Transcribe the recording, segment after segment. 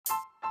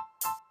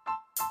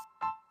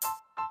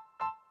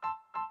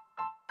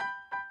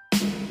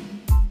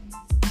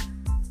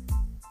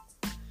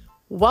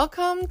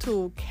Welcome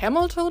to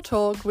Camel Toe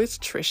Talk with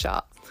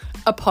Trisha,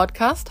 a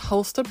podcast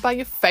hosted by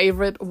your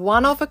favorite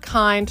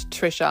one-of-a-kind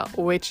Trisha,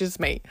 which is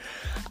me.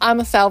 I'm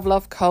a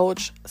self-love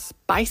coach,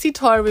 spicy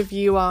toy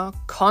reviewer,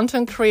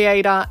 content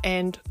creator,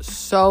 and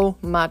so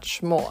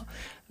much more.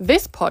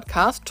 This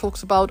podcast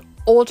talks about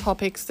all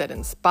topics that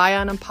inspire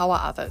and empower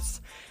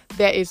others.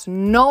 There is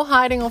no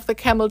hiding of the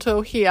camel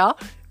toe here.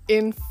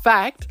 In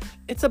fact,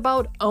 it's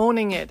about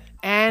owning it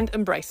and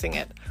embracing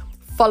it.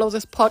 Follow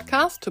this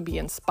podcast to be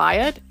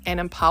inspired and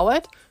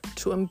empowered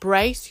to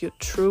embrace your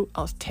true,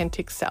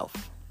 authentic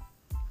self.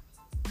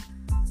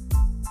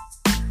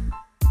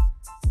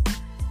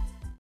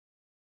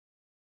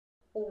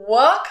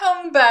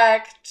 Welcome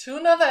back to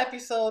another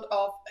episode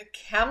of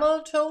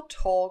Camel Toe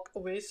Talk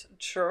with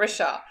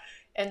Trisha.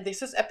 And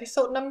this is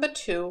episode number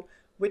 2,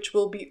 which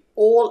will be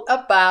all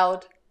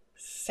about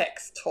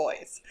sex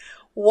toys.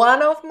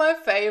 One of my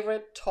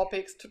favorite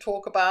topics to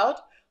talk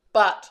about.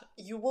 But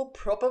you will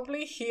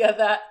probably hear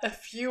that a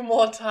few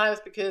more times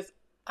because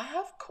I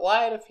have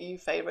quite a few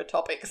favorite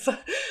topics.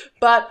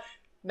 But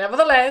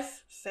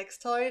nevertheless, sex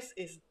toys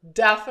is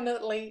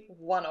definitely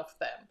one of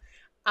them.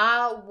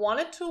 I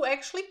wanted to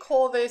actually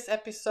call this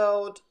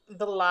episode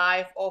The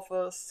Life of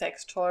a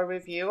Sex Toy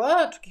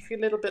Reviewer to give you a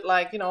little bit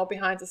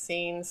behind the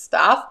scenes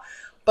stuff.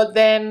 But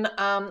then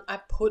I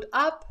put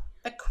up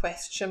a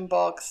question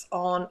box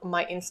on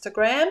my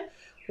Instagram,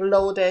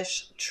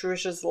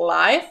 _Trisha's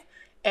Life.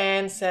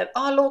 And said,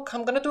 look,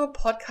 I'm going to do a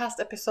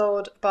podcast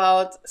episode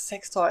about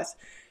sex toys.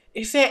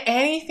 Is there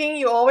anything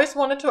you always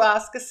wanted to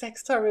ask a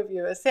sex toy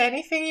reviewer? Is there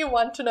anything you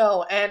want to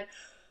know? And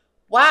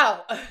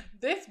wow,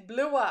 this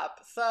blew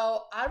up.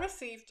 So I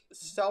received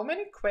so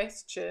many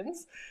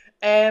questions.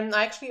 And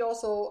I actually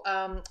also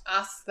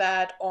asked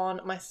that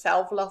on my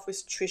Self-Love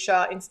with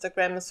Trisha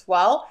Instagram as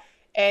well.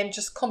 And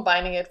just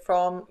combining it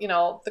from,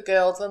 the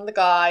girls and the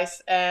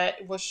guys. And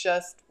it was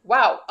just,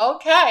 wow,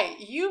 okay,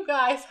 you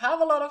guys have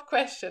a lot of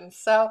questions.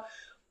 So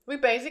we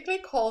basically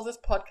call this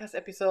podcast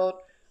episode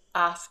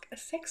Ask a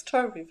Sex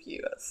Toy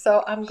Reviewer.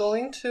 So I'm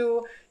going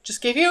to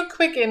just give you a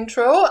quick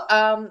intro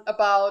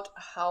about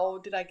how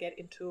did I get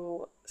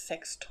into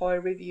sex toy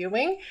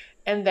reviewing.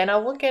 And then I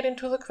will get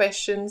into the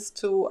questions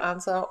to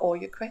answer all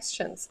your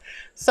questions.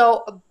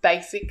 So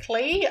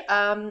basically,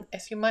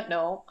 as you might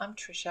know, I'm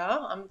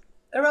Trisha. I'm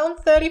around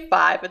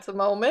 35 at the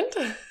moment.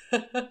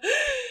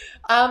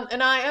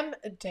 And I am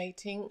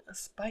dating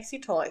spicy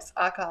toys,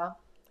 aka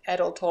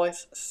adult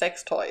toys,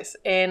 sex toys.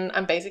 And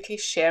I'm basically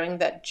sharing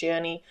that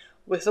journey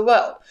with the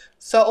world.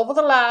 So over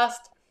the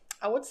last,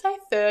 I would say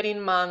 13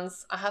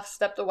 months, I have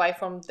stepped away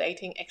from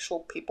dating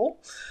actual people.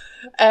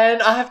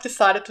 And I have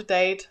decided to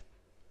date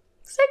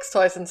sex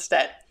toys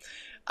instead.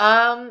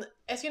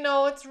 As you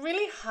know, it's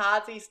really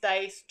hard these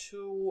days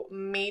to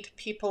meet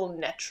people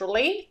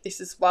naturally. This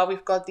is why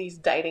we've got these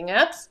dating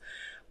apps.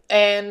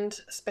 And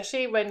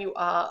especially when you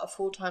are a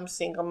full-time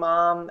single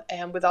mom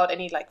and without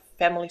any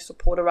family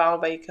support around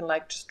where you can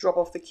just drop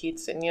off the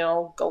kids and,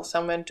 go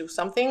somewhere and do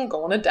something,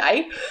 go on a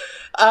date.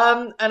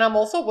 And I'm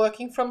also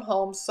working from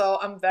home. So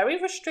I'm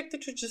very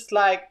restricted to just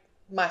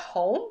my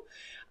home.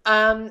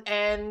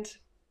 And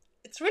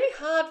it's really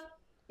hard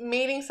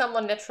meeting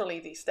someone naturally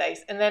these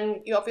days. And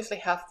then you obviously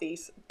have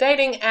these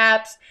dating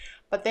apps,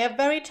 but they're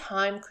very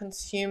time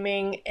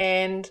consuming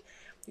and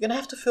you're gonna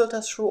have to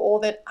filter through all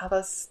that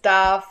other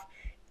stuff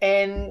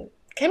and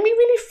can be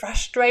really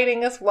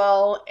frustrating as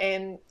well.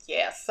 And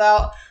yeah,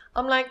 so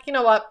I'm like, you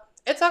know what,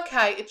 it's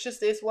okay, it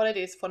just is what it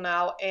is for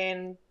now.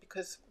 And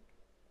because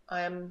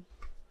I am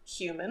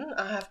human,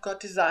 I have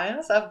got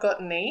desires, I've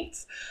got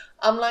needs,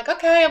 I'm like,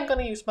 okay, I'm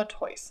gonna use my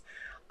toys.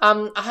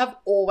 I have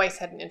always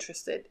had an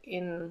interest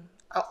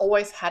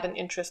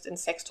in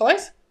sex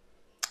toys.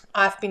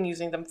 I've been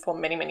using them for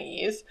many, many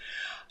years.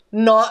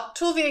 Not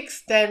to the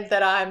extent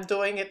that I'm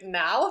doing it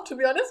now, to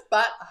be honest,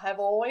 but I have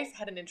always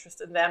had an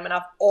interest in them and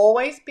I've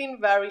always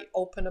been very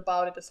open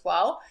about it as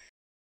well.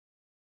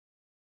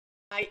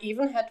 I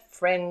even had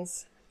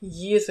friends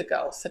years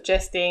ago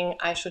suggesting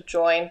I should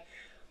join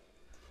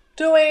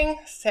doing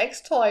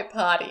sex toy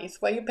parties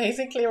where you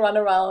basically run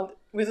around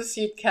with a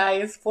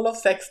suitcase full of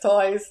sex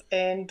toys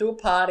and do a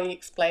party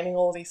explaining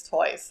all these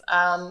toys,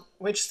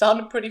 which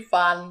sounded pretty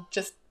fun,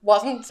 just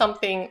wasn't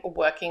something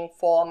working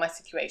for my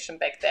situation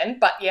back then.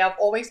 But yeah, I've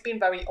always been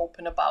very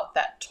open about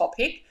that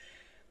topic.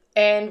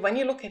 And when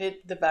you look at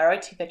it, the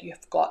variety that you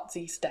have got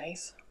these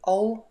days,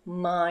 oh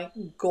my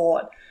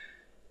God.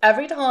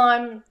 Every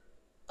time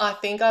I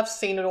think I've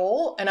seen it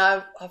all and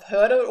I've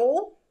heard it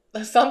all,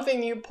 something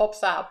new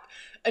pops up.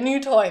 A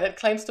new toy that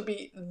claims to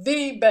be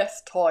the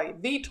best toy,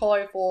 the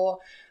toy for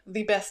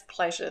the best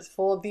pleasures,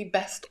 for the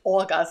best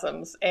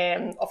orgasms.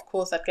 And of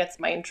course, that gets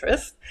my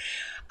interest.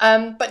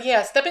 But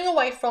yeah, stepping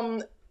away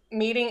from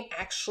meeting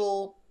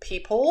actual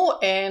people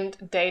and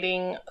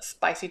dating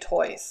spicy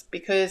toys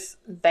because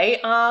they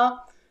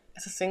are,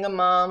 as a single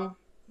mom,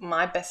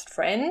 my best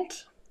friend.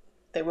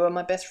 They were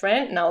my best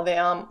friend. Now they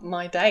are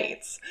my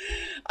dates.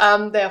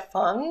 They're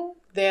fun.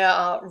 They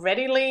are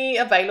readily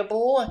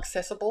available,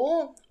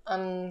 accessible,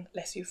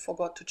 unless you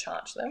forgot to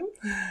charge them.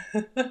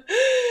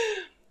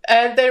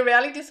 And they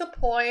rarely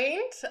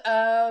disappoint,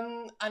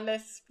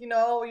 unless,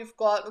 you've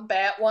got a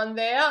bad one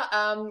there,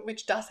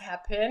 which does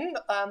happen.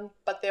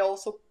 But they're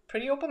also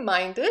pretty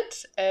open-minded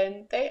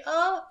and they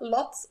are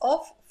lots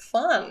of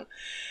fun.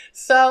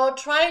 So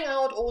trying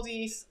out all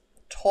these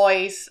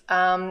toys,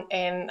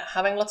 and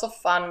having lots of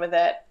fun with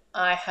it,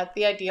 I had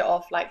the idea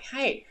of like,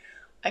 hey,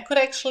 I could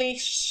actually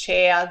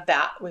share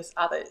that with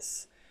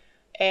others.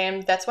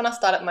 And that's when I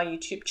started my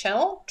YouTube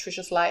channel,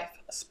 Trisha's Life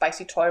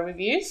Spicy Toy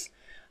Reviews.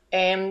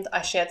 And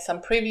I shared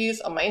some previews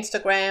on my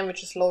Instagram,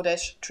 which is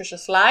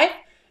 _Trisha's Life.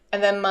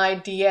 And then my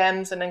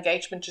DMs and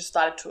engagement just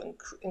started to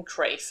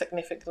increase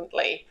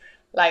significantly.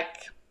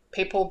 Like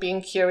people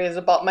being curious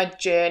about my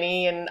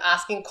journey and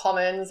asking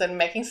comments and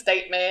making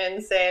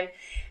statements. And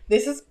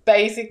this is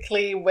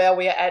basically where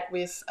we're at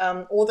with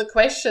all the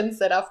questions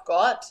that I've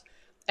got.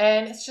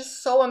 And it's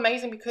just so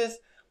amazing because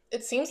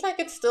it seems like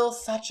it's still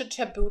such a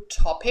taboo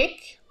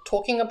topic,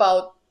 talking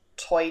about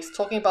toys,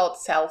 talking about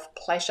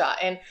self-pleasure.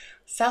 And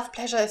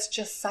self-pleasure is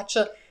just such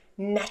a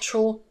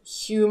natural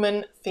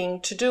human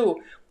thing to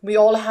do. We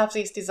all have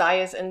these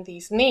desires and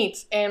these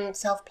needs, and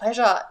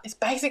self-pleasure is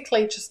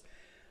basically just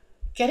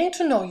getting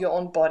to know your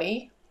own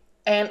body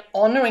and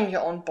honoring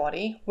your own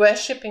body,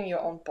 worshipping your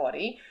own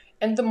body.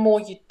 And the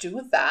more you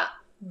do that,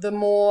 the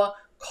more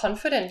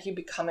confident you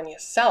become in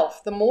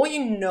yourself. The more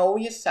you know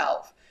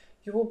yourself,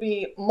 you will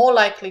be more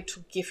likely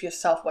to give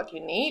yourself what you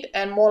need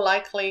and more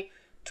likely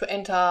to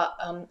enter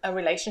a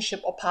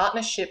relationship or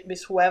partnership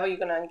with whoever you're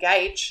going to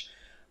engage.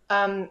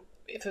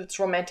 If it's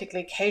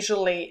romantically,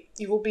 casually,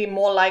 you will be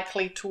more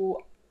likely to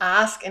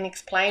ask and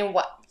explain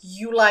what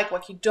you like,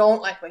 what you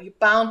don't like, what your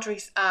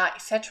boundaries are,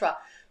 etc.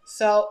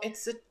 So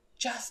it's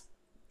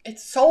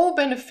so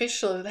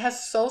beneficial. It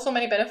has so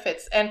many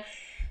benefits. And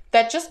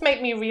that just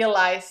made me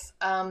realize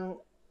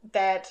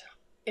that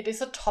it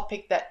is a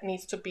topic that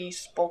needs to be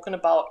spoken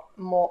about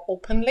more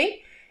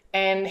openly,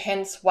 and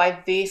hence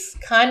why this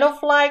kind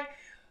of like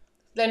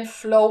then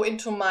flow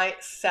into my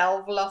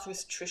Self-Love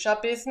with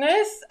Trisha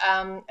business,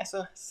 as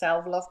a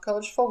self-love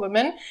coach for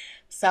women.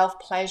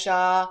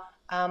 Self-pleasure,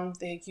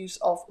 the use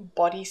of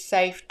body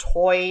safe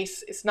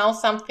toys is now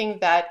something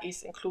that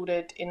is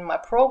included in my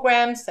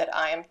programs that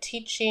I am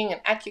teaching and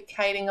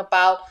educating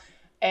about.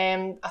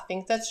 And I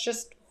think that's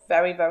just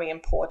very, very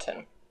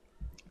important.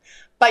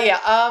 But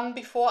yeah,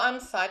 before I'm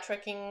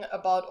sidetracking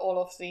about all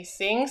of these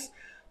things,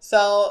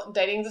 so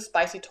dating the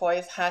spicy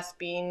toys has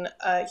been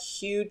a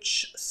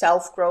huge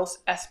self-growth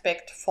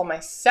aspect for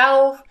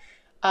myself.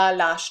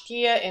 Last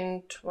year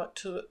in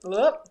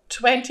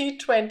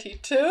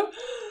 2022,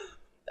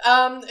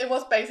 it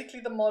was basically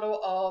the motto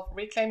of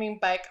reclaiming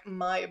back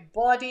my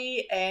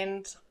body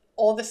and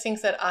all the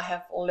things that I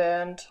have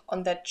learned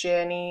on that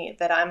journey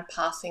that I'm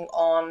passing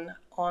on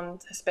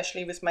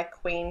especially with my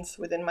queens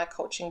within my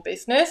coaching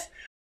business.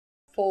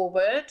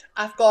 Forward,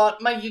 I've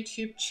got my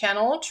YouTube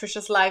channel,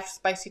 Trisha's Life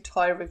Spicy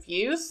Toy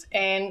Reviews,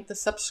 and the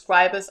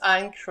subscribers are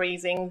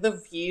increasing, the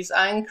views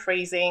are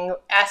increasing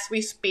as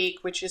we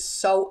speak, which is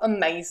so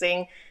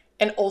amazing.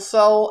 And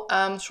also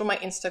through my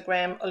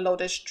Instagram,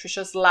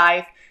 _Trisha's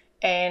Life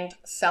and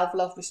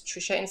Self-Love with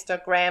Trisha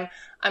Instagram,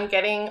 I'm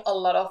getting a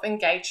lot of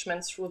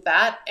engagement through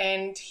that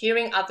and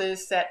hearing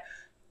others that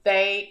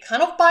they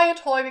kind of buy a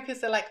toy because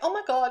they're like, oh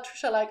my God,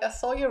 Trisha, like I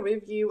saw your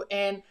review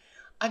and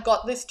I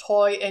got this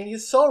toy and you're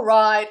so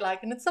right,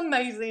 like, and it's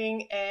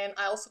amazing. And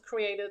I also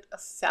created a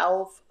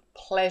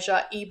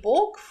self-pleasure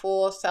ebook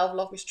for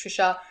Self-Love with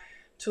Trisha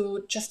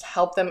to just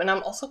help them. And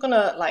I'm also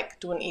gonna like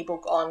do an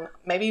ebook on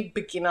maybe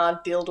beginner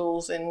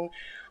dildos and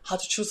how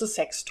to choose a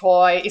sex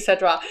toy,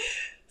 etc.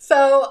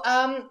 So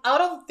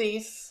out of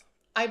this,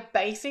 I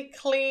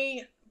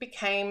basically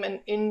became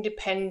an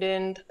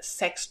independent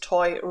sex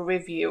toy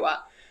reviewer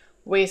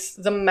with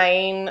the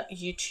main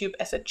YouTube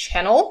as a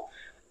channel.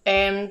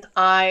 And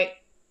I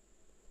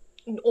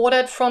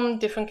ordered from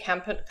different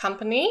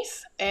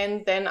companies,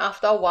 and then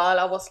after a while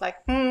I was like,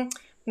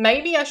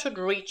 maybe I should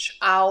reach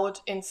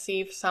out and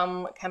see if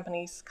some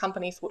companies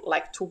would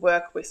like to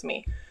work with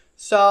me.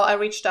 So I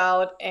reached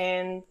out,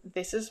 and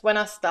this is when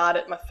I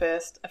started my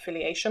first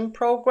affiliation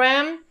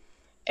program.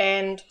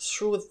 And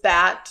through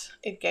that,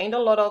 it gained a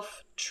lot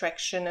of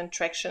traction. And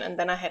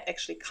then I had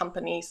actually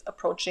companies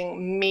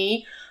approaching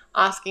me,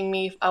 asking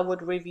me if I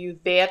would review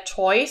their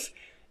toys.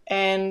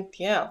 And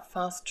yeah,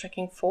 fast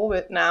tracking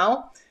forward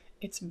now,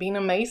 it's been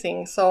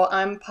amazing. So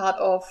I'm part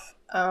of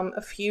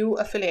a few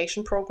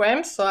affiliation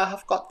programs. So I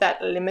have got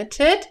that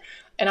limited,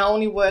 and I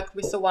only work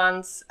with the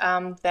ones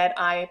that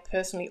I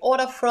personally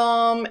order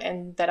from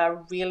and that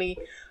are really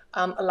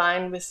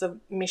aligned with the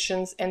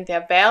missions and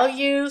their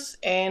values.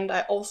 And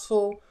I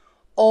also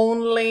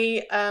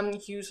only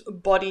use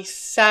body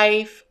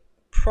safe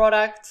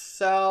products.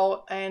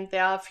 So, and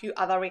there are a few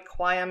other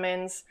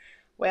requirements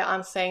where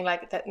I'm saying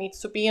like that needs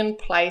to be in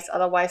place.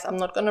 Otherwise, I'm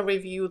not going to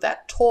review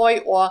that toy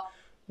or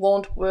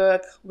won't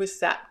work with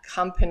that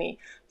company.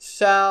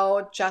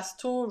 So just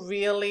to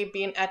really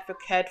be an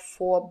advocate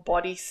for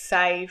body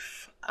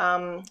safe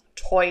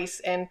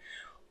toys and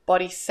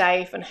body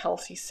safe and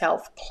healthy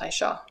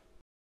self-pleasure.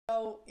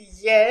 So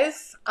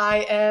yes,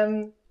 I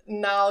am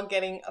now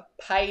getting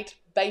paid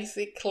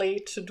basically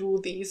to do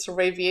these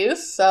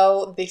reviews.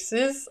 So this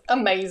is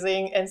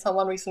amazing. And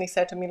someone recently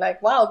said to me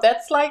like, wow,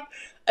 that's like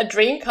a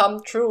dream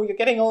come true. You're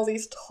getting all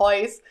these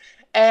toys.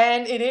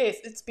 And it is.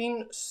 It's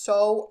been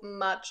so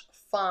much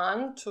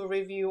fun to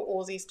review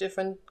all these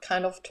different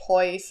kind of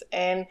toys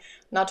and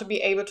now to be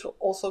able to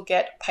also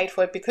get paid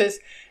for it, because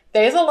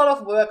there's a lot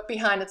of work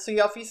behind it. So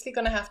you're obviously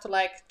going to have to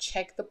like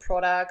check the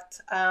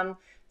product,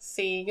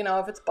 see, you know,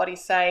 if it's body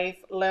safe,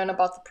 learn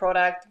about the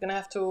product. You're going to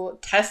have to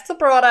test the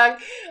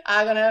product.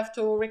 I'm going to have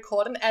to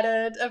record and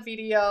edit a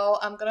video.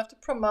 I'm going to have to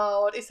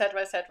promote,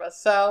 etc., etc.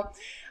 So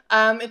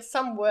it's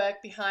some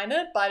work behind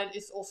it, but it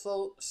is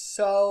also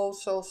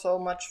so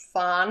much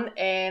fun.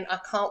 And I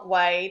can't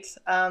wait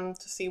to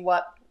see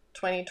what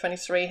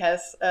 2023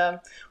 has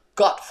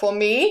got for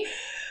me.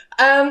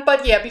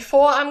 But yeah,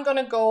 before I'm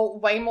gonna go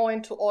way more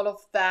into all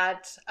of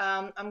that,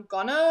 I'm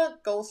gonna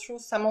go through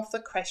some of the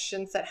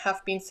questions that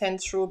have been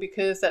sent through,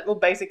 because that will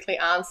basically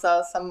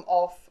answer some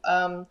of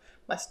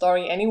my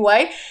story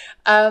anyway.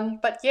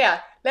 But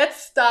yeah,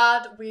 let's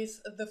start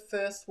with the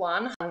first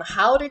one.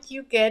 How did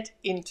you get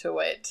into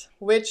it?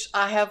 Which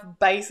I have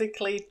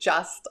basically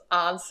just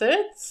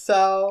answered.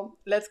 So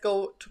let's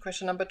go to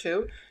question number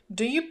 2.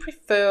 Do you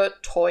prefer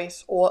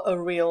toys or a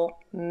real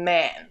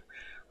man?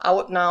 I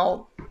would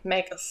now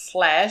make a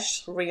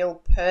 /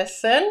 real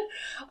person.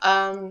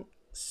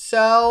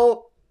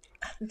 So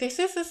this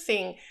is the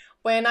thing.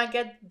 When I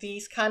get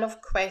these kind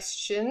of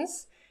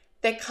questions,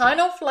 they kind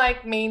of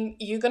like mean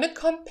you're going to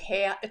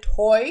compare a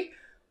toy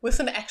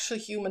with an actual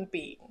human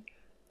being.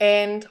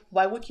 And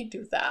why would you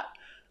do that?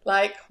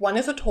 Like, one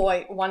is a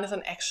toy, one is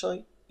an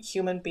actual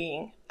human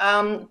being.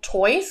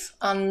 Toys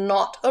are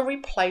not a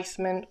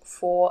replacement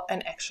for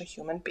an actual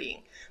human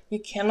being. You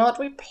cannot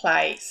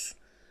replace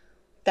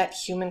that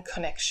human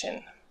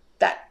connection,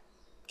 that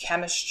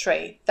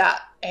chemistry,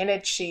 that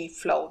energy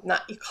flow. No,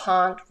 you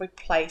can't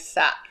replace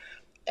that.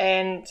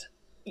 And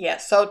yeah,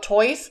 so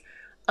toys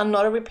are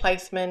not a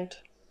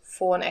replacement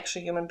for an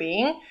actual human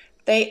being.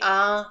 They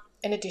are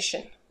an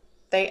addition.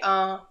 They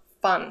are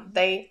fun.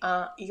 They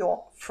are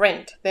your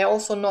friend. They're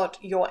also not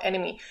your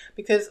enemy.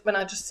 Because when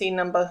I just see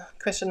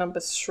question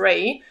number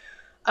 3,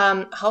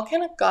 how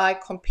can a guy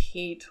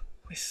compete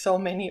with so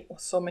many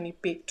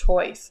big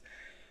toys?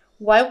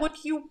 Why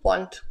would you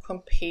want to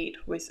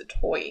compete with a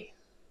toy?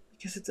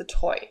 Because it's a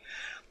toy.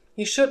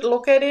 You should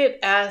look at it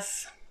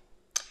as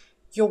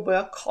your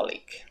work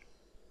colleague,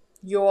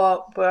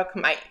 your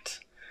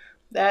workmate.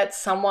 That's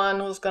someone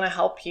who's going to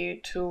help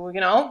you to,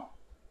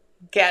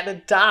 get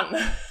it done.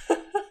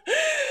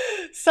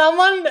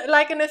 Someone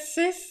like an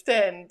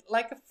assistant,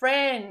 like a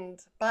friend,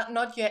 but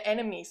not your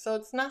enemy. So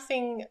it's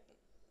nothing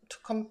to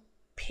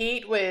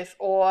compete with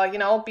or,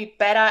 be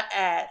better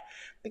at,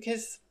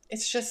 because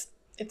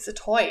it's a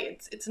toy.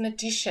 It's an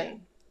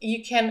addition.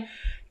 You can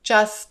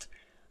just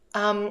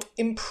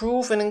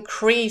improve and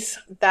increase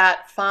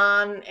that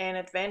fun and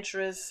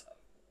adventurous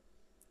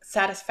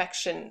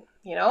satisfaction,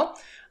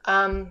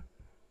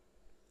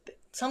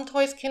 Some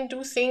toys can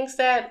do things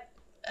that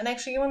an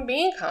actual human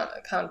being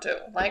can't do,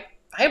 like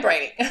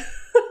vibrating.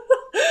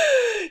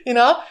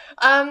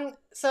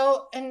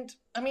 So, and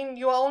I mean,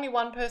 you are only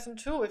one person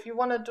too. If you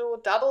want to do a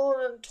double,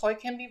 a toy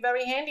can be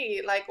very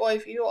handy. Like, or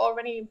if you're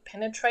already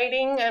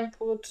penetrating and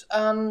put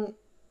a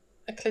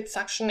clit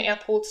suction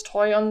AirPods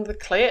toy on the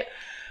clit,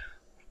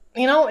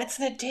 it's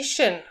an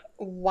addition.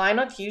 Why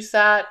not use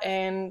that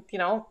and,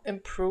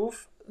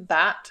 improve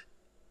that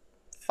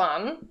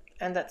fun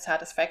and that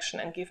satisfaction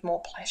and give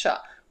more pleasure?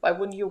 Why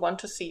wouldn't you want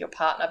to see your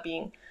partner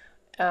being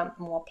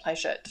more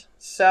pleasured?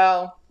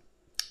 So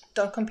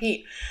don't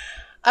compete.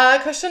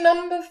 Question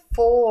number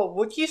 4.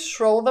 Would you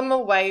throw them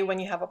away when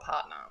you have a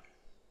partner?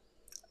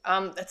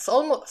 It's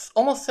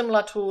almost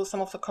similar to some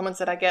of the comments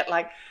that I get,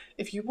 like,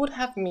 if you would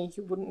have me,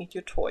 you wouldn't need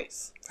your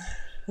toys.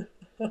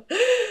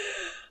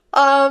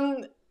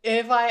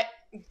 If I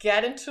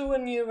get into a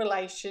new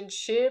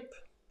relationships,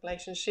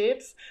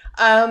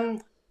 I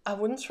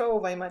wouldn't throw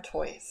away my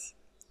toys.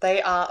 They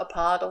are a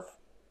part of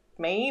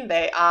me.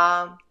 They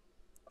are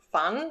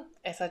fun,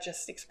 as I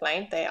just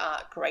explained. They are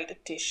a great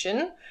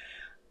addition.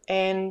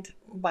 And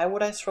why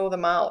would I throw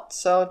them out?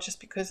 So just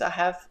because I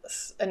have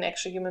an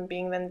extra human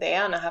being then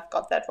there, and I have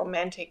got that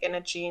romantic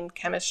energy and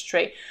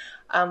chemistry,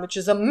 which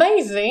is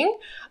amazing,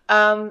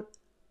 I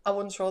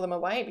wouldn't throw them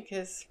away,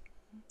 because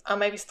I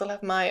maybe still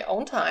have my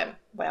own time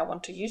where I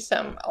want to use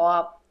them,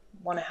 or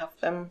want to have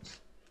them,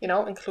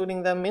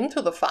 including them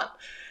into the fun.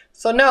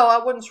 So no, I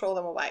wouldn't throw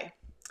them away.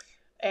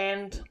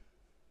 And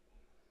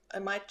I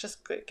might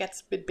just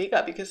get a bit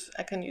bigger, because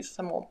I can use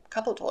some more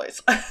couple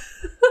toys.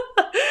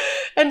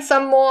 And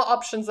some more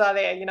options are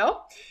there,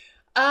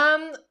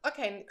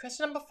 Okay,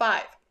 question number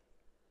 5.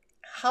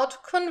 How to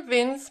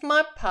convince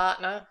my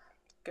partner,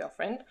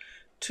 girlfriend,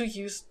 to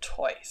use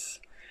toys.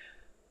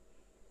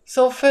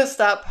 So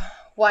first up,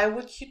 why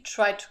would you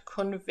try to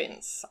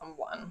convince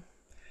someone?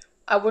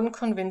 I wouldn't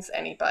convince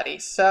anybody.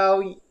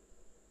 So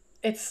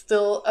it's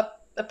still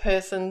a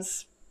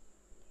person's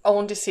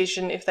own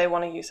decision if they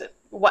want to use it.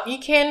 What you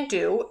can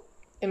do,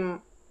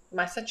 in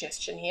my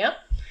suggestion here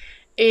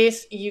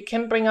is you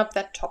can bring up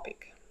that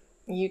topic.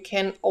 You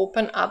can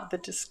open up the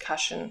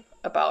discussion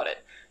about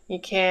it.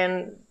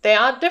 There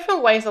are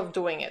different ways of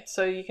doing it.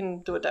 So you can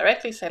do it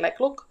directly, say like,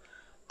 look,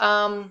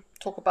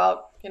 talk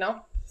about,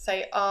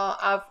 say,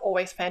 I've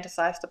always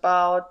fantasized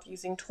about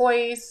using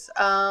toys,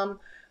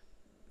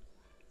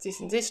 this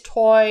and this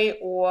toy,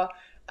 or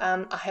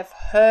I have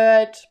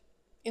heard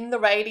in the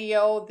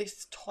radio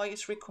this toy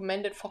is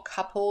recommended for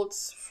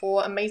couples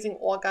for amazing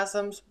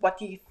orgasms. What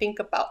do you think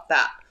about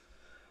that?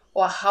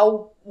 Or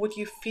how would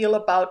you feel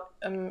about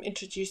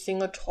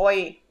introducing a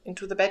toy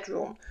into the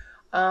bedroom?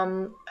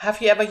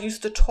 Have you ever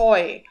used a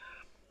toy?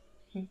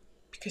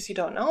 Because you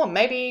don't know.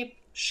 Maybe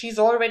she's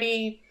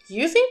already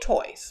using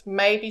toys.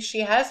 Maybe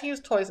she has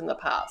used toys in the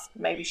past.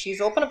 Maybe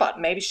she's open about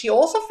it. Maybe she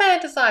also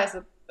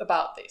fantasizes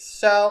about this.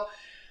 So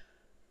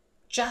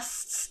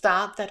just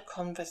start that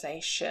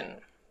conversation.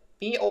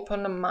 Be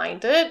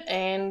open-minded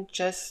and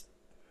just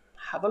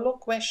have a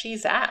look where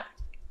she's at.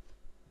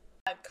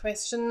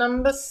 Question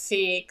number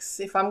 6.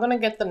 If I'm going to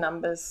get the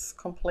numbers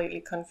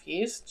completely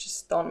confused,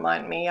 just don't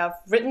mind me. I've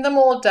written them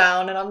all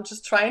down and I'm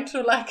just trying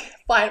to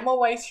find my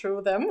way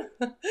through them.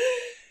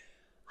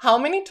 How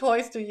many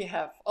toys do you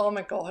have? Oh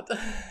my God.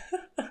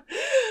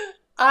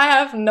 I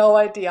have no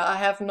idea. I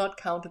have not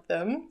counted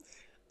them.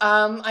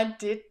 I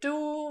did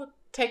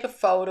take a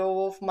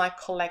photo of my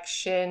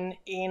collection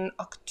in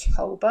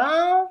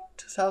October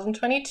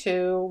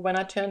 2022 when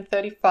I turned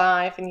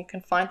 35, and you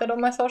can find that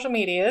on my social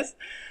medias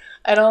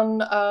and on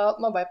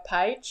my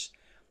webpage.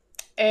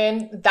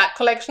 And that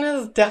collection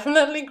has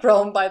definitely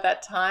grown by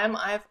that time.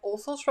 I've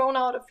also thrown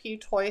out a few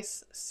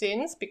toys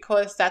since,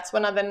 because that's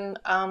when I then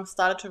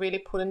started to really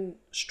put in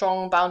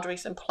strong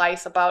boundaries in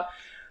place about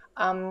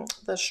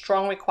the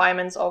strong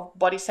requirements of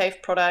body safe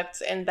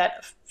products, and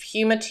that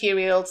few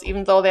materials,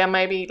 even though they're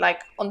maybe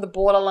on the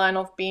borderline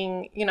of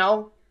being, you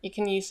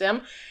can use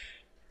them,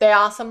 there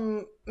are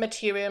some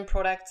material and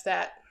products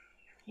that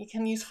you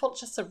can use for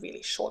just a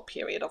really short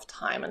period of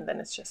time, and then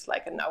it's just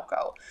like a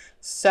no-go.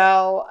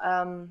 So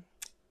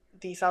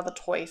these are the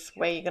toys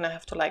where you're gonna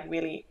have to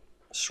really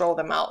throw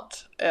them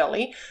out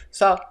early.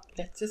 So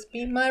let's just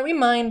be my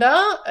reminder.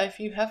 If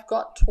you have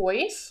got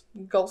toys,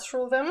 go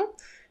through them.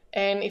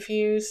 And if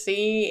you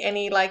see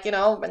any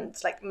when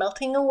it's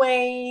melting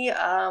away,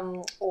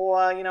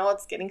 or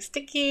it's getting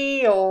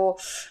sticky or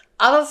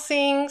other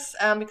things,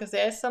 because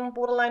there is some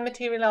borderline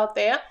material out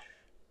there,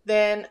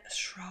 then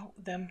throw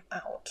them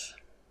out.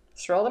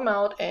 Throw them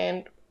out,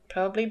 and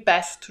probably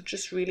best to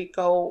just really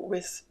go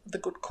with the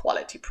good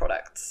quality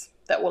products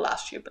that will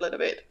last you a little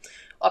bit.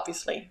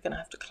 Obviously, you're gonna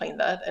have to clean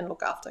that and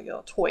look after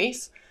your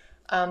toys.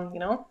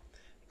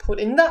 Put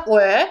in that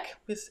work.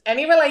 With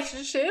any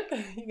relationship,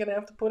 you're gonna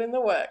have to put in the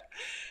work.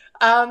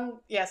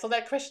 So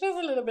that question is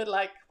a little bit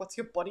what's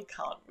your body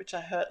count, which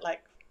I heard I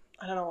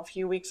don't know, a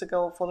few weeks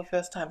ago for the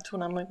first time too,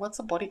 and I'm like, what's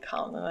a body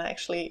count? And I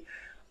actually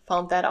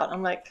found that out.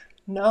 I'm like,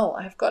 no,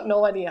 I've got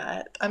no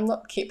idea. I'm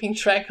not keeping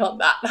track on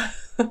that.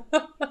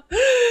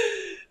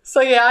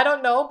 So yeah, I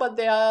don't know, but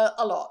there are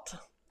a lot.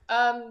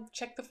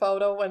 Check the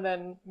photo, and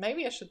then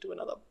maybe I should do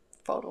another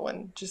photo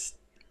and just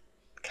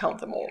count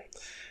them all.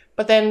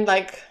 But then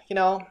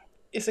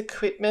is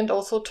equipment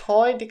also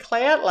toy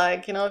declared?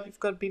 If you've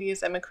got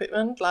BDSM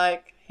equipment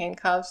like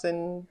handcuffs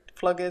and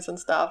floggers and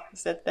stuff,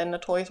 is that then a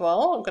toy as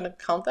well? I'm gonna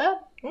count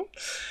that. All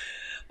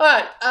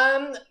right.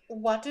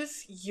 What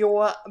is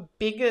your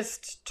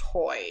biggest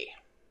toy?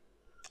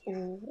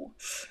 Ooh,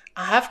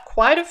 I have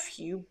quite a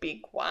few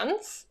big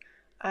ones.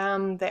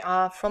 They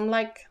are from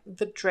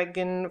the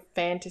Dragon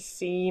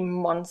Fantasy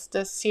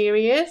Monster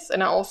series,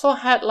 and I also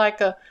had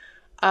a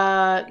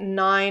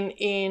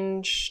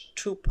 9-inch,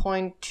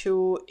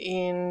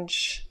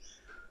 2.2-inch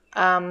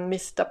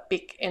Mr.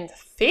 Big and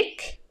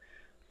Thick,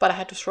 but I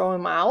had to throw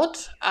him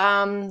out.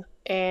 And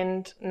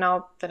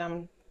now that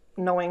I'm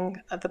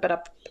knowing the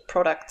better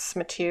products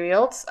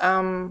materials,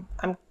 I'm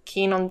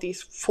keen on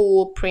these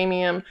full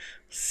premium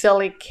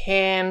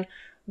silicone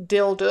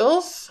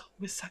dildos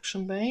with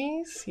suction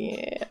base.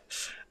 Yeah.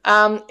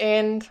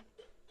 And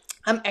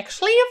I'm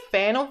actually a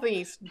fan of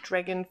these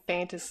Dragon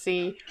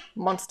Fantasy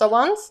Monster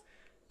ones,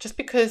 just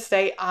because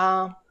they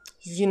are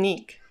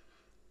unique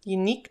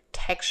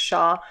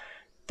texture.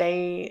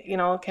 They,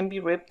 can be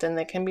ripped, and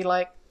they can be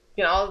lined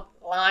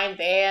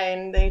there,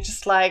 and they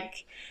just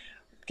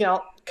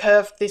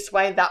curved this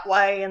way, that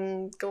way,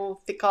 and go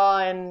thicker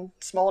and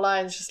smaller.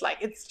 And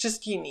it's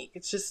just unique.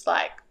 It's just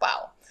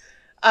wow.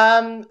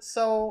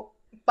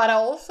 But I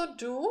also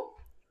do,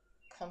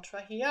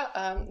 contra here,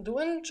 do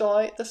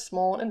enjoy the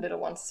small and little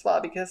ones as well,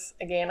 because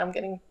again, I'm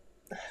getting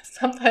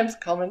sometimes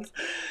comments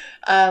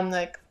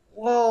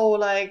whoa,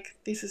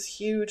 this is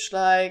huge,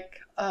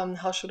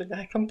 how should a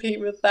guy compete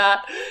with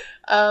that?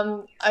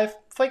 I,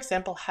 for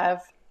example,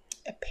 have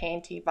a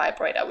panty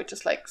vibrator, which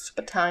is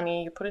super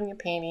tiny. You put in your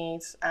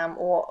panties,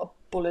 or a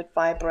bullet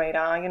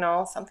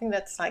vibrator, something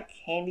that's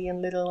handy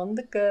and little on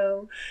the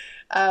go.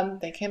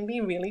 They can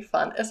be really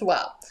fun as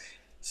well.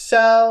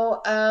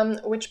 So,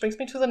 which brings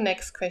me to the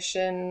next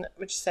question,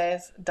 which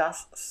says,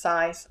 does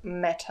size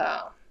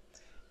matter?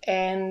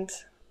 And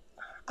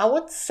I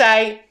would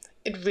say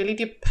it really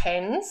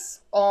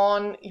depends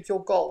on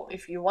your goal.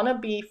 If you want to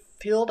be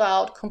filled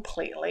out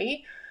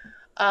completely,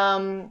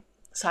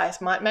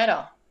 size might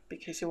matter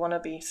because you want to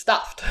be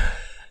stuffed.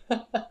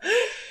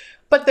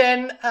 But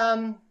then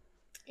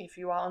if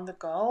you are on the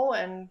go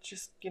and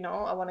just,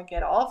 I want to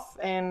get off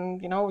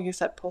and, use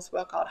that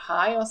post-workout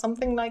high or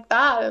something like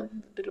that, a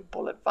little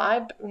bullet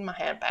vibe in my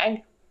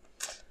handbag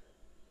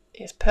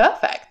is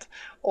perfect.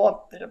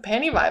 Or a little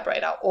penny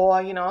vibrator,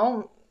 or,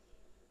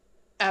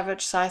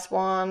 average size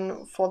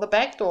one for the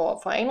back door,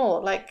 for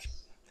anal. Like,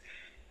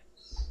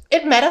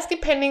 it matters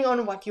depending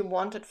on what you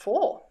want it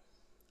for,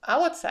 I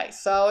would say.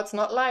 So it's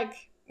not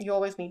like you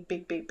always need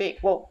big, big, big.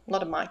 Well,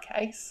 not in my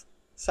case.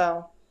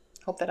 So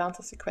hope that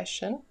answers the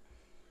question.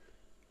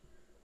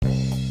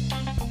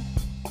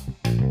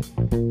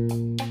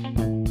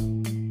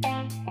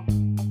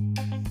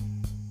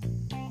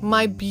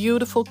 My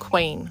beautiful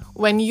queen,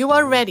 when you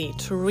are ready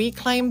to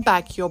reclaim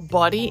back your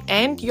body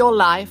and your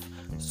life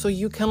so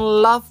you can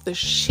love the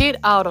shit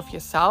out of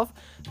yourself,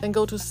 then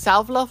go to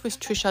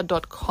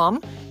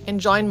selflovewithtrisha.com and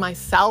join my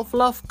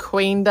self-love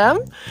queendom.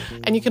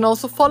 And you can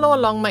also follow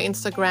along my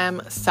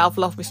Instagram,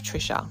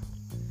 selflovewithtrisha.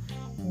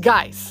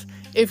 Guys,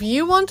 if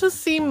you want to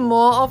see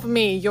more of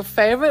me, your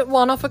favorite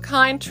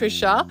one-of-a-kind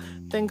Trisha,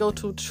 then go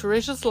to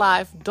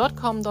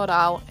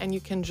trishaslife.com.au and you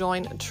can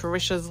join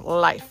Trisha's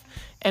Life.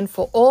 And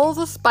for all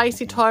the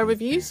spicy toy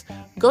reviews,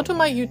 go to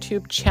my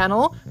YouTube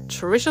channel,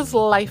 Trisha's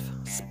Life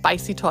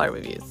Spicy Toy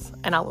Reviews.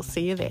 And I will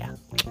see you there.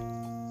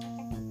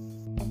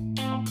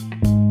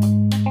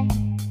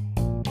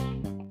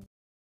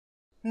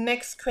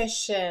 Next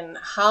question.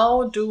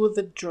 How do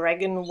the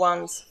dragon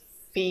ones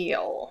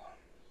feel?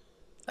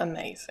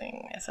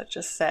 Amazing, as I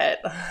just said.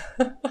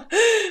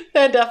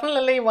 They're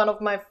definitely one of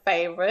my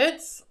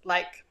favorites.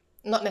 Like,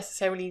 not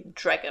necessarily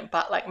dragon,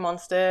 but like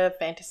monster,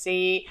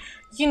 fantasy,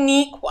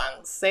 unique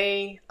ones.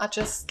 They are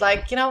just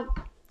like,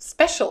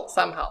 special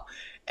somehow.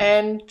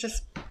 And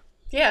just,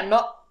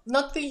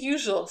 not the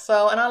usual.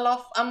 So, and I'm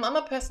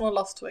a person who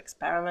loves to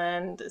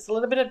experiment. It's a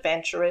little bit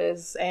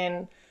adventurous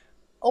and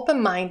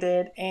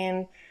open-minded,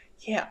 and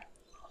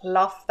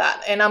love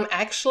that. And I'm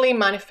actually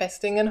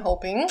manifesting and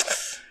hoping,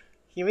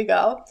 here we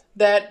go,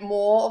 that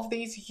more of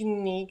these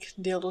unique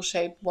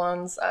dildo-shaped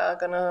ones are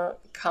gonna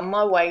come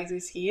my way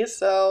this year.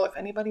 So if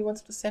anybody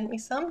wants to send me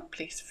some,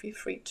 please feel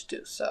free to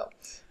do so.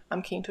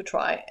 I'm keen to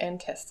try and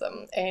test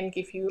them and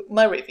give you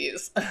my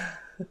reviews.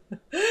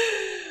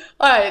 All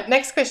right,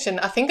 next question.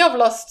 I think I've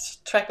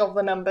lost track of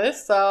the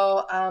numbers,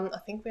 so I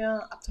think we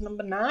are up to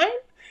number 9.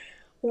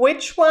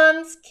 Which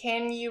ones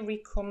can you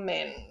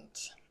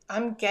recommend?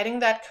 I'm getting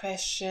that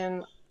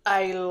question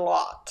a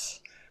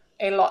lot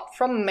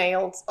from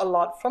males, a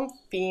lot from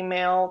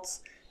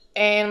females,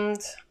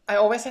 and I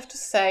always have to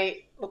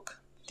say,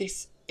 look,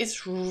 this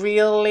is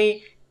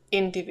really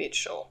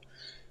individual.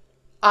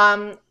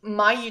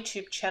 My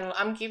YouTube channel,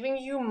 I'm giving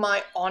you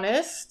my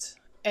honest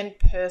and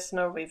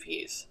personal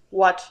reviews,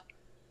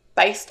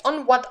 based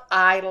on what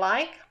I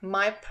like,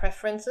 my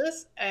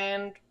preferences,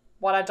 and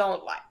what I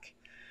don't like.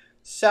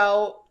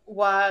 So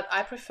what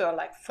I prefer,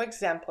 like, for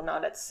example, now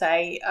let's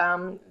say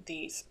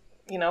these,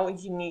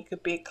 unique,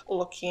 big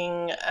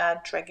looking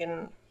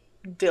dragon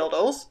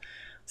dildos.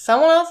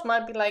 Someone else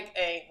might be like,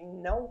 hey,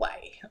 no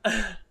way.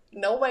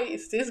 No way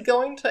is this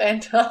going to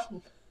enter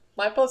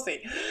my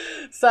pussy.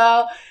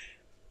 So,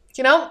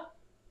 I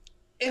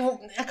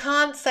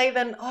can't say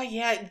then, oh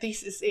yeah,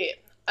 this is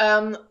it.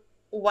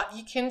 What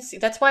you can see,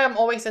 that's why I'm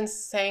always then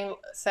say,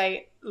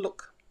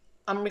 look,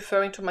 I'm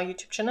referring to my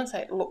YouTube channel and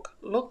say, look,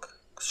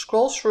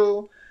 scroll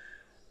through.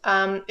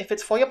 If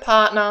it's for your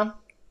partner,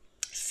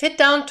 sit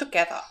down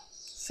together,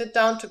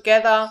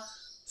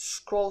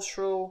 scroll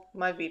through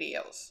my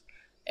videos,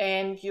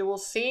 and you will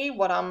see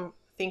what I'm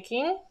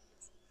thinking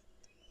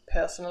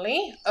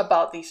personally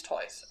about these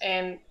toys.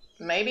 And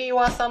maybe you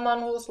are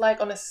someone who's like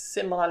on a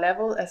similar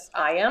level as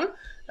I am,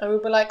 and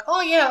we'll be like,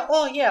 oh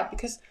yeah,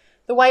 because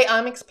the way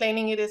I'm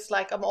explaining it is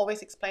like I'm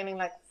always explaining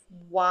like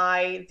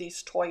why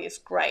this toy is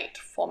great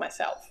for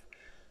myself.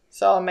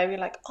 So maybe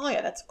like, oh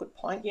yeah, that's a good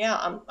point. Yeah,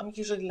 I'm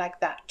usually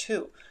like that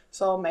too.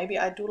 So maybe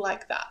I do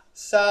like that.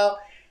 So,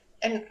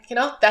 and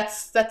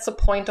that's the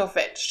point of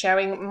it,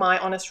 sharing my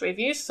honest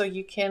reviews, so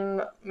you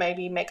can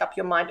maybe make up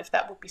your mind if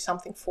that would be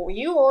something for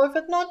you or if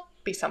it not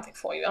be something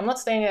for you. I'm not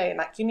saying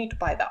like you need to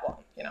buy that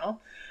one,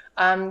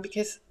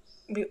 because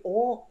we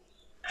all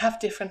have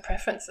different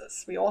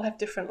preferences. We all have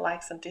different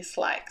likes and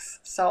dislikes.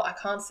 So I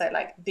can't say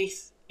like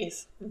this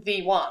is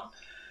the one.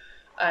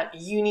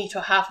 You need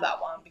to have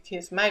that one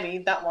because maybe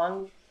that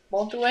one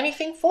won't do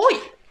anything for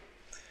you.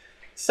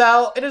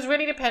 So it is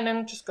really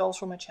dependent. Just go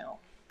through my channel,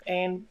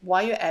 and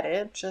while you're at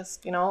it,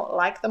 just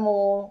like them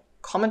all,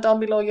 comment down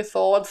below your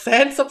thoughts,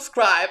 and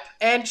subscribe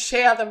and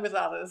share them with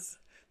others.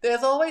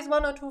 There's always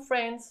 1 or 2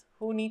 friends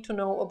who need to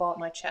know about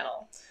my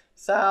channel,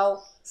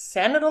 so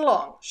send it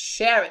along,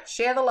 share it,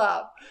 share the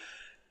love.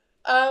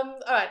 All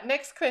right,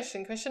 next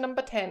question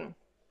number 10.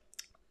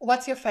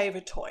 What's your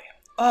favorite toy?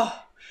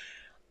 Oh,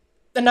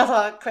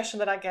 another question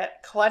that I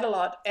get quite a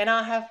lot, and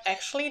I have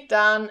actually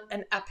done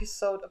an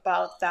episode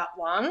about that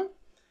one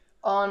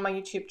on my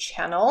YouTube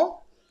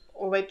channel,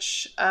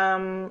 which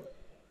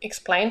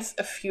explains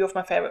a few of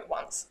my favorite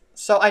ones.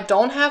 So I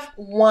don't have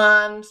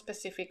one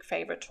specific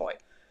favorite toy.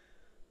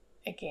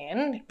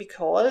 Again,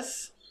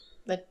 because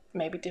that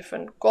may be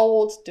different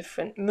goals,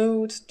 different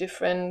moods,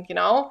 different,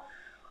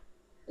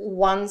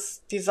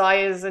 one's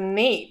desires and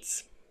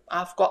needs.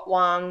 I've got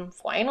one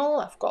for anal,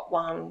 I've got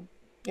one,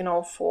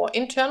 for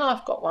internal,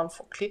 I've got one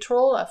for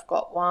clitoral, I've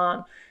got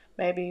one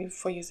maybe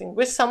for using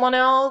with someone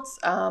else,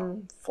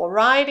 for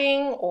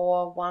riding,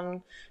 or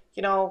one,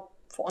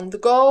 for on the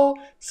go.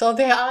 So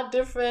there are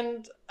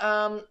different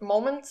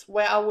moments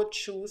where I would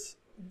choose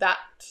that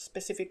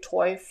specific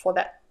toy for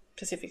that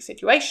specific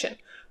situation.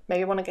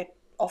 Maybe I want to get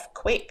off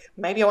quick.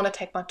 Maybe I want to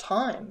take my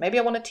time. Maybe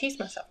I want to tease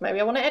myself. Maybe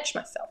I want to edge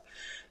myself.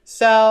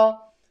 So,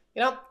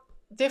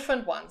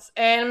 different ones.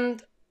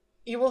 And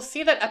you will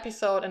see that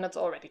episode and it's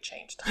already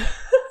changed.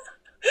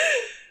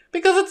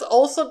 Because it's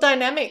also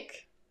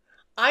dynamic.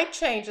 I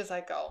change as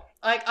I go.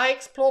 I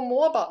explore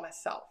more about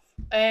myself.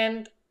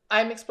 And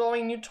I'm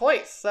exploring new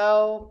toys.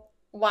 So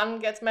one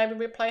gets maybe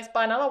replaced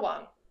by another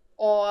one.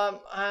 Or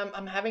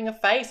I'm having a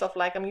phase of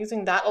like, I'm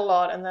using that a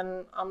lot. And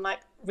then I'm like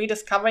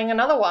rediscovering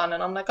another one.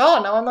 And I'm like,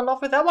 oh, now I'm in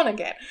love with that one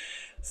again.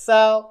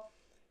 So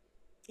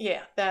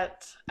yeah,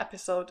 that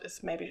episode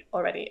is maybe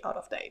already out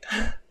of date.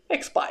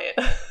 Expired.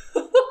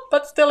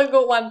 But still a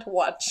good one to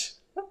watch.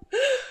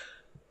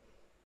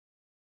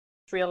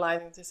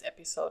 Realizing this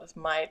episode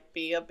might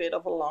be a bit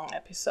of a long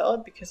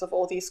episode because of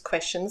all these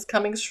questions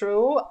coming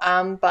through.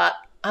 But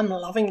I'm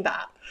loving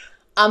that.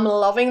 I'm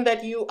loving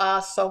that you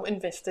are so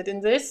invested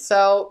in this.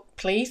 So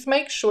please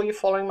make sure you're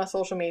following my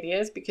social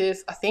medias,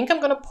 because I think I'm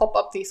going to pop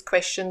up these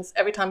questions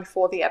every time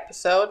before the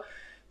episode.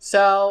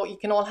 So you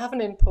can all have an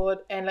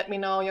input and let me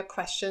know your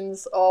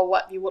questions or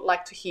what you would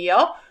like to hear.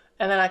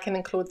 And then I can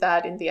include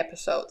that in the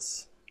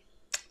episodes.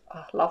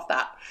 Oh, love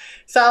that.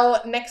 So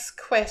next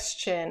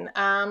question.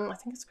 I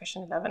think it's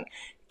question 11.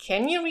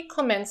 Can you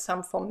recommend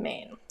some for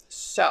men?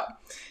 So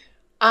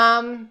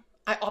I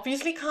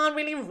obviously can't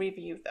really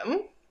review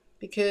them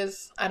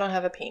because I don't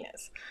have a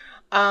penis.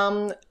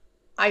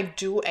 I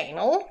do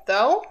anal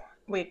though,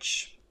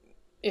 which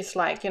is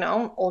like,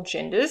 all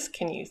genders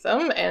can use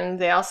them. And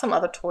there are some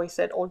other toys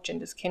that all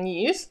genders can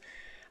use.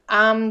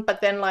 But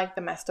then like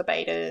the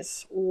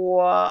masturbators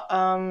or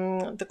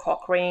the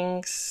cock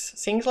rings,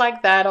 things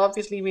like that,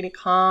 obviously really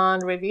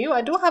can't review.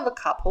 I do have a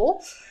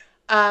couple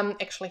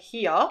actually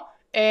here.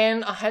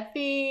 And I had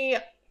the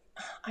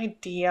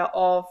idea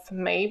of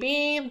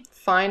maybe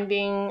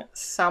finding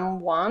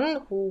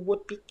someone who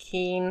would be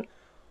keen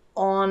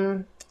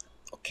on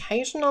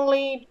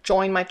occasionally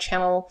join my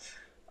channel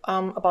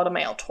about a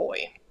male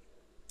toy.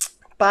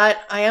 But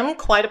I am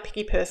quite a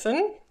picky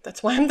person.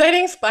 That's why I'm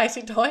dating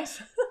spicy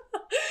toys.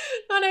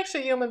 Not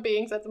actually human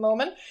beings at the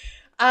moment.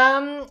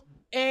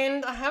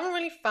 And I haven't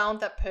really found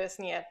that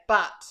person yet.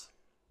 But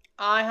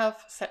I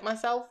have set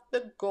myself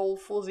the goal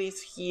for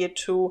this year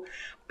to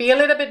be a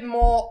little bit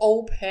more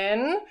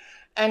open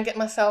and get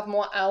myself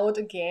more out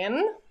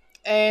again.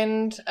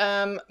 And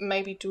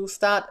maybe do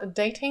start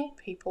dating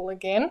people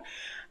again.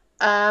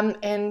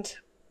 And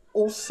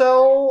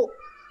also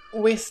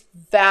with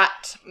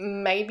that,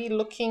 maybe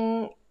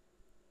looking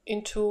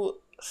into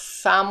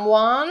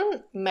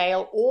someone,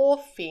 male or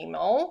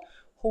female,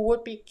 who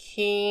would be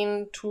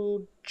keen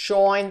to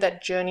join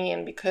that journey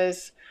in,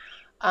 because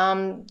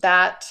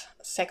that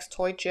sex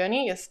toy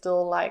journey is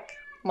still like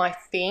my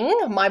thing,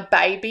 my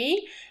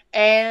baby,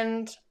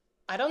 and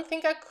I don't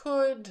think I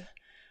could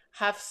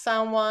have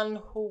someone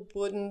who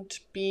wouldn't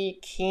be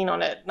keen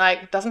on it.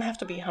 Like, it doesn't have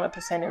to be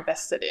 100%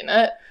 invested in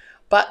it,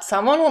 but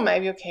someone who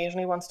maybe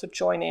occasionally wants to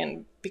join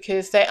in,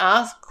 because there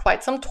are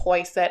quite some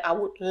toys that I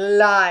would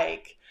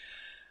like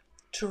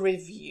to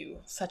review,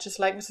 such as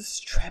like with a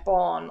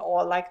strap-on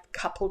or like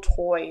couple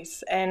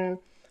toys. And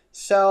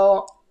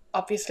so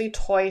obviously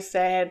toys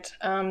that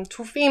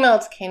two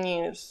females can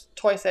use,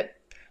 toys that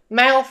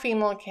male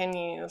female can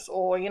use,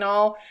 or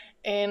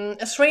in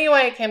a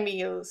three-way can be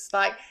used.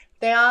 Like,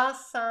 there are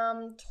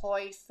some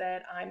toys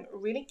that I'm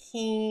really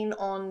keen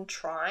on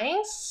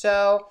trying,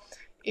 so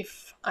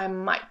if I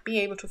might be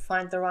able to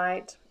find the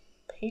right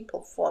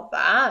people for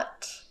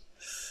that.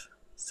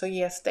 So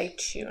yeah, stay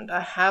tuned. I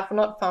have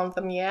not found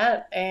them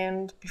yet,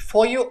 and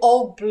before you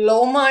all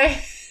blow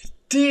my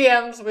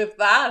DMs with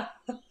that,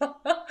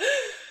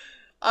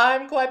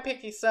 I'm quite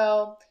picky.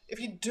 So if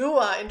you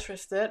are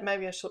interested,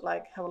 maybe I should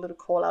like have a little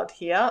call out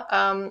here.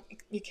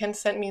 You can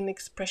send me an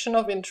expression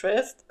of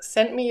interest.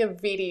 Send me a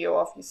video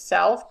of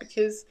yourself,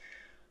 because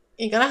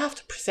you're gonna have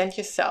to present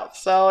yourself.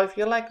 So if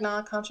you're like, no,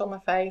 I can't show my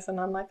face, and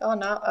I'm like, oh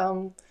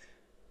no,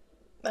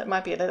 that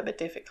might be a little bit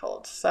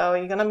difficult. So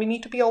we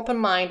need to be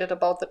open-minded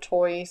about the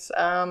toys.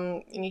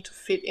 You need to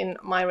fit in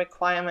my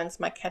requirements,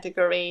 my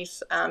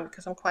categories,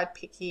 because I'm quite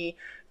picky.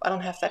 If I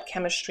don't have that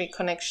chemistry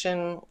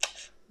connection,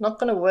 not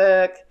gonna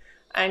work.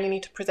 And you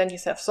need to present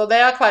yourself. So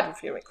there are quite a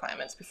few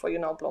requirements before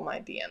blow my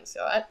DMs,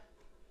 all right?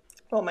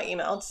 Or my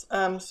emails.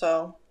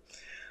 So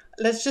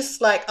let's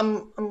just like,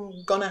 I'm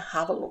gonna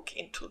have a look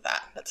into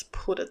that. Let's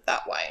put it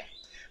that way.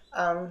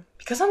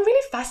 Because I'm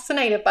really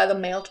fascinated by the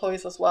male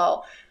toys as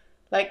well.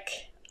 Like,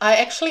 I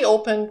actually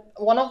opened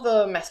one of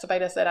the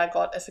masturbators that I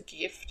got as a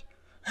gift.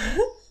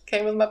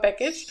 Came with my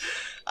package.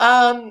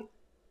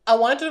 I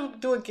wanted to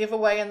do a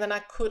giveaway, and then I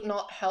could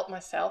not help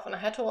myself, and I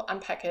had to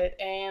unpack it,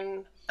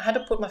 and I had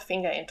to put my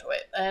finger into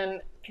it,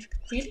 and it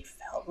really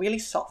felt really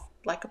soft,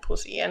 like a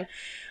pussy. And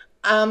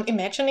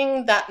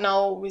imagining that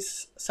now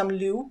with some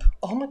lube,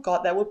 oh my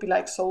god, that would be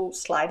like so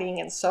sliding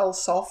and so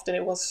soft, and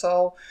it was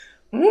so,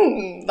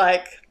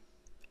 like,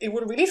 it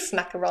would really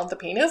snack around the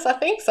penis, I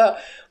think. So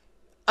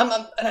I'm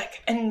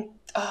like, and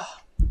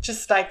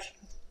just like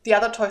the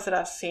other toys that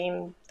I've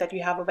seen that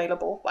you have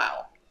available,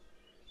 wow.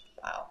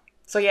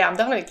 So yeah, I'm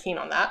definitely keen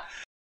on that.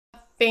 I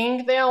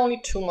think there are only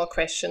 2 more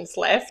questions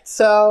left.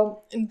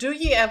 So, do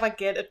you ever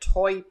get a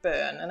toy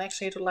burn? And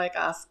actually, I had to like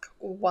ask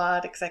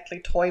what exactly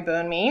toy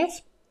burn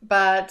means.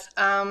 But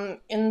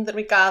in the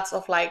regards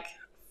of like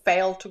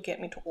fail to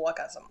get me to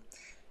orgasm,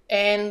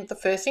 and the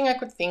first thing I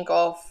could think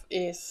of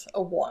is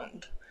a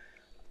wand.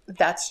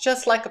 That's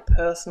just like a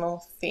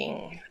personal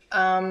thing.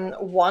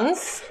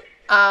 Wands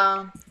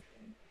are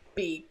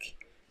big.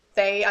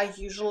 They are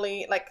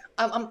usually like,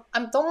 I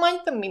don't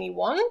mind the mini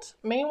wand.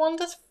 Mini wand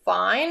is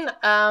fine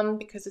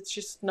because it's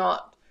just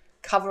not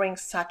covering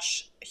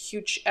such a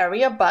huge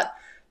area. But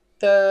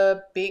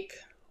the big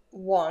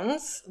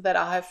ones that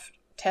I have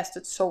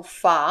tested so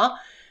far,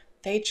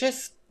 they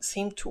just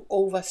seem to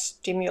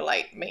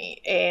overstimulate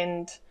me,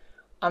 and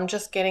I'm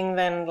just getting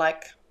then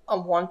like, I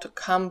want to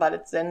come, but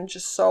it's then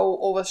just so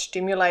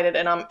overstimulated,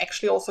 and I'm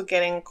actually also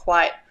getting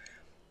quite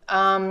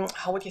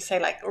how would you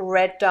say, like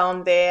red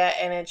down there,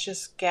 and it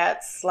just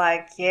gets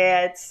like,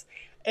 yeah,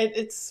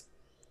 it's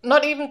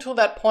not even to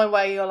that point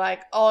where you're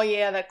like, oh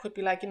yeah, that could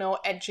be like,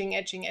 edging.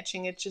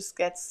 It just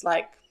gets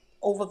like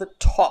over the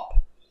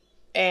top.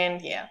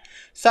 And yeah,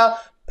 so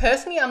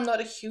personally, I'm not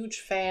a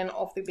huge fan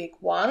of the big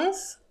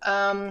ones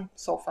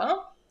so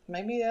far.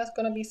 Maybe there's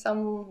gonna be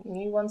some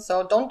new ones,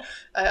 so don't,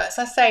 as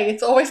I say,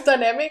 it's always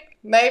dynamic.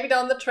 Maybe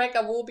down the track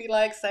I will be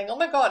like saying, oh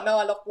my god, no,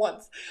 I love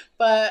ones.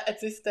 But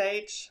at this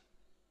stage,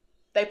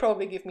 they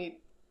probably give me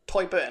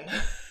toy burn.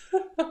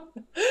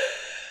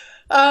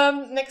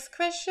 Next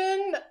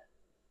question.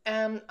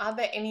 Are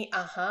there any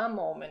aha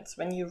moments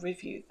when you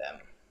review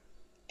them?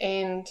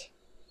 And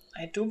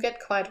I do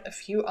get quite a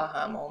few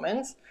aha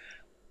moments.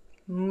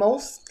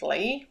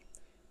 Mostly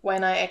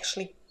when I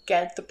actually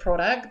get the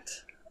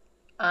product,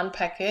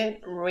 unpack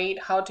it, read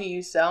how to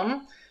use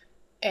them,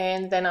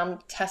 and then I'm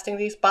testing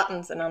these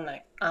buttons, and I'm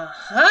like,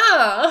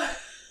 aha!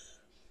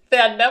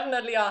 There are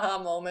definitely aha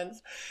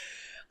moments.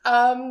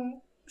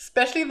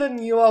 Especially the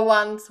newer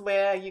ones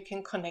where you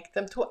can connect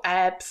them to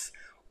apps,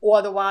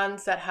 or the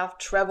ones that have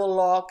travel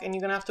lock, and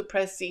you're gonna have to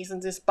press these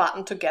and this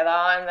button together,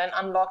 and then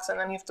unlocks, and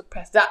then you have to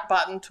press that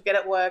button to get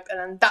it work, and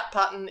then that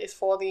button is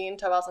for the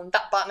intervals, and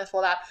that button is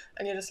for that,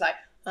 and you're just like,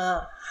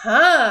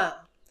 aha,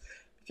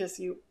 because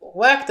you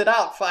worked it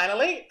out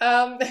finally.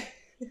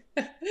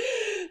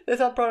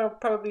 These are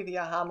probably the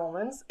aha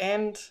moments,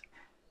 and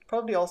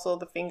probably also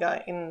the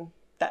finger in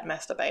that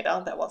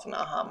masturbator. That was an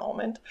aha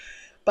moment.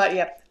 But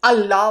yeah, I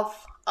love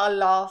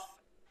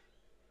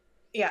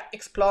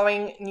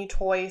exploring new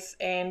toys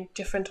and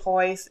different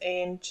toys,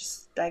 and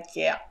just like,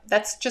 yeah,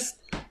 that's just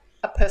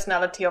a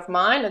personality of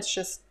mine. It's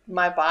just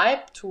my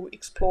vibe to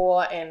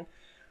explore, and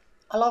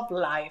I love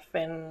life,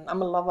 and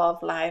I'm a lover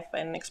of life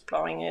and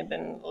exploring it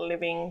and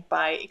living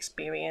by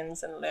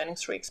experience and learning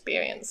through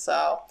experience.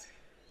 So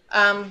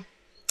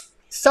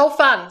so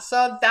fun.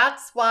 So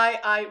that's why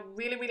I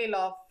really, really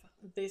love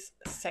this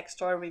sex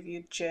toy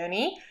review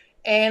journey.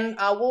 And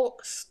I will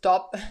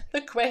stop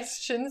the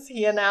questions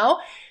here now,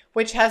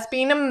 which has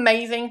been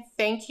amazing.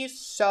 Thank you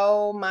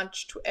so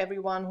much to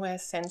everyone who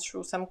has sent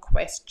through some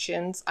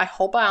questions. I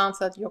hope I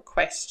answered your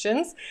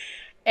questions.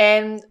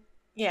 And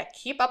yeah,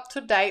 keep up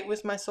to date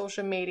with my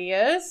social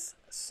medias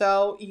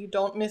so you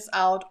don't miss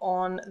out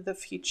on the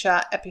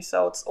future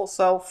episodes.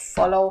 Also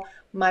follow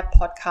my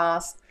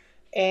podcast,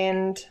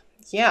 and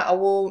yeah, I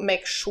will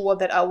make sure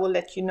that I will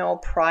let you know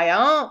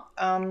prior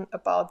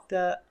about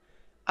the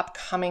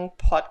upcoming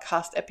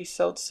podcast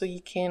episodes, so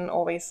you can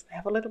always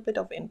have a little bit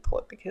of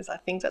input, because I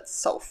think that's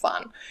so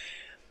fun.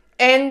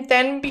 And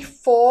then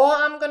before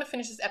I'm going to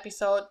finish this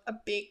episode, a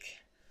big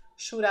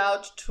shout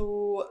out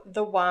to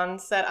the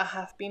ones that I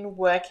have been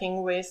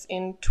working with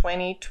in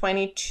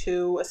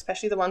 2022,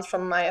 especially the ones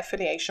from my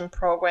affiliation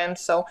program.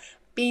 So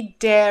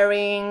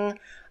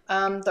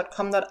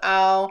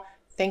bedaring.com.au.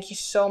 Thank you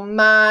so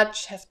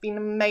much. Has been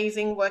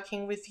amazing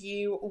working with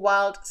you.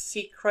 Wild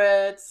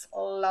Secrets,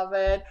 love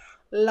it.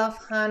 Love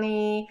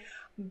Honey,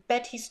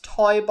 Betty's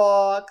Toy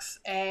Box,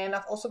 and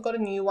I've also got a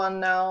new one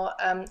now,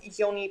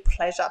 Yoni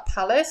Pleasure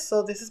Palace.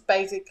 So this is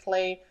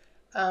basically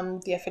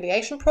the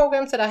affiliation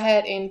programs that I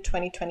had in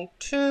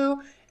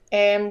 2022,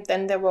 and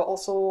then there were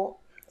also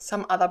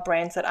some other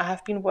brands that I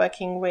have been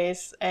working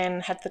with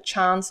and had the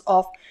chance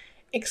of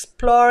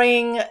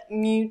exploring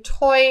new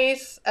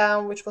toys,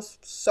 which was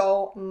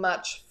so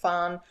much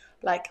fun.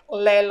 like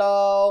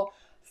Lelo,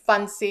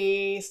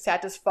 Fancy,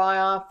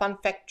 Satisfier, Fun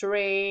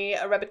Factory,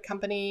 A Rabbit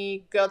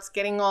Company, Girls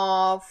Getting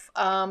Off,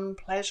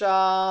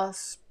 Pleasure,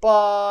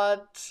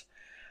 Spot,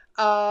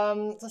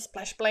 the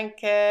Splash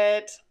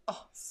Blanket.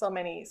 Oh, so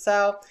many.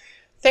 So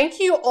thank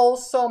you all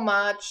so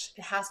much.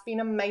 It has been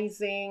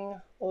amazing.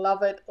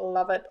 Love it,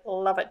 love it,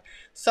 love it.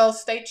 So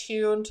stay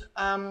tuned.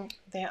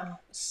 There are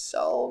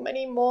so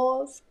many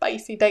more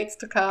spicy dates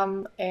to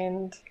come.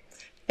 And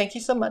thank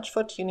you so much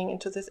for tuning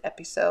into this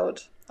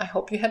episode. I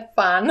hope you had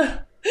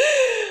fun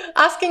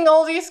asking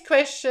all these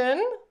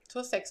questions to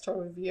a sex toy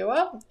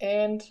reviewer.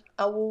 And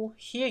I will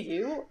hear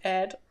you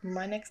at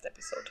my next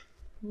episode.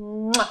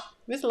 Mwah.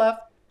 With love.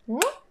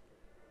 Mwah.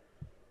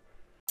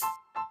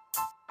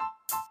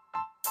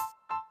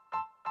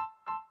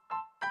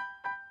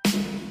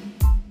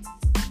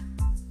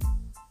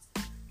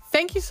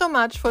 Thank you so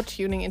much for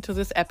tuning into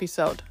this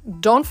episode.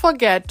 Don't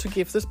forget to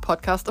give this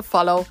podcast a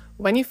follow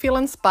when you feel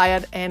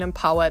inspired and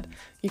empowered.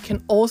 You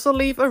can also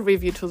leave a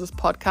review to this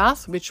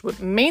podcast, which would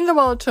mean the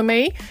world to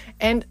me,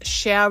 and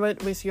share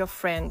it with your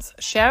friends.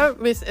 Share it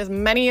with as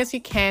many as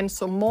you can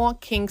so more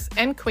kings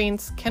and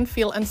queens can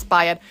feel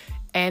inspired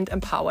and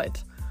empowered.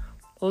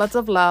 Lots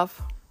of love,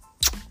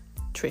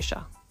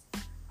 Trisha.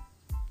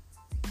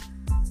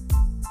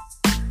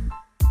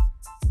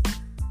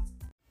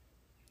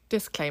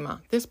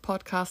 Disclaimer, this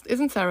podcast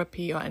isn't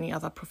therapy or any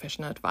other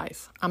professional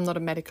advice. I'm not a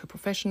medical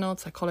professional,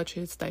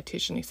 psychologist,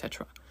 dietitian,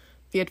 etc.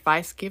 The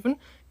advice given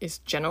is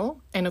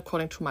general and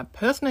according to my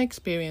personal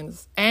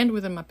experience and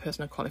within my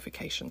personal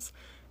qualifications.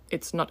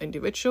 It's not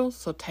individual,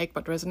 so take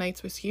what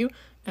resonates with you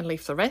and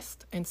leave the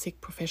rest and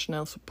seek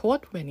professional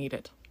support where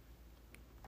needed.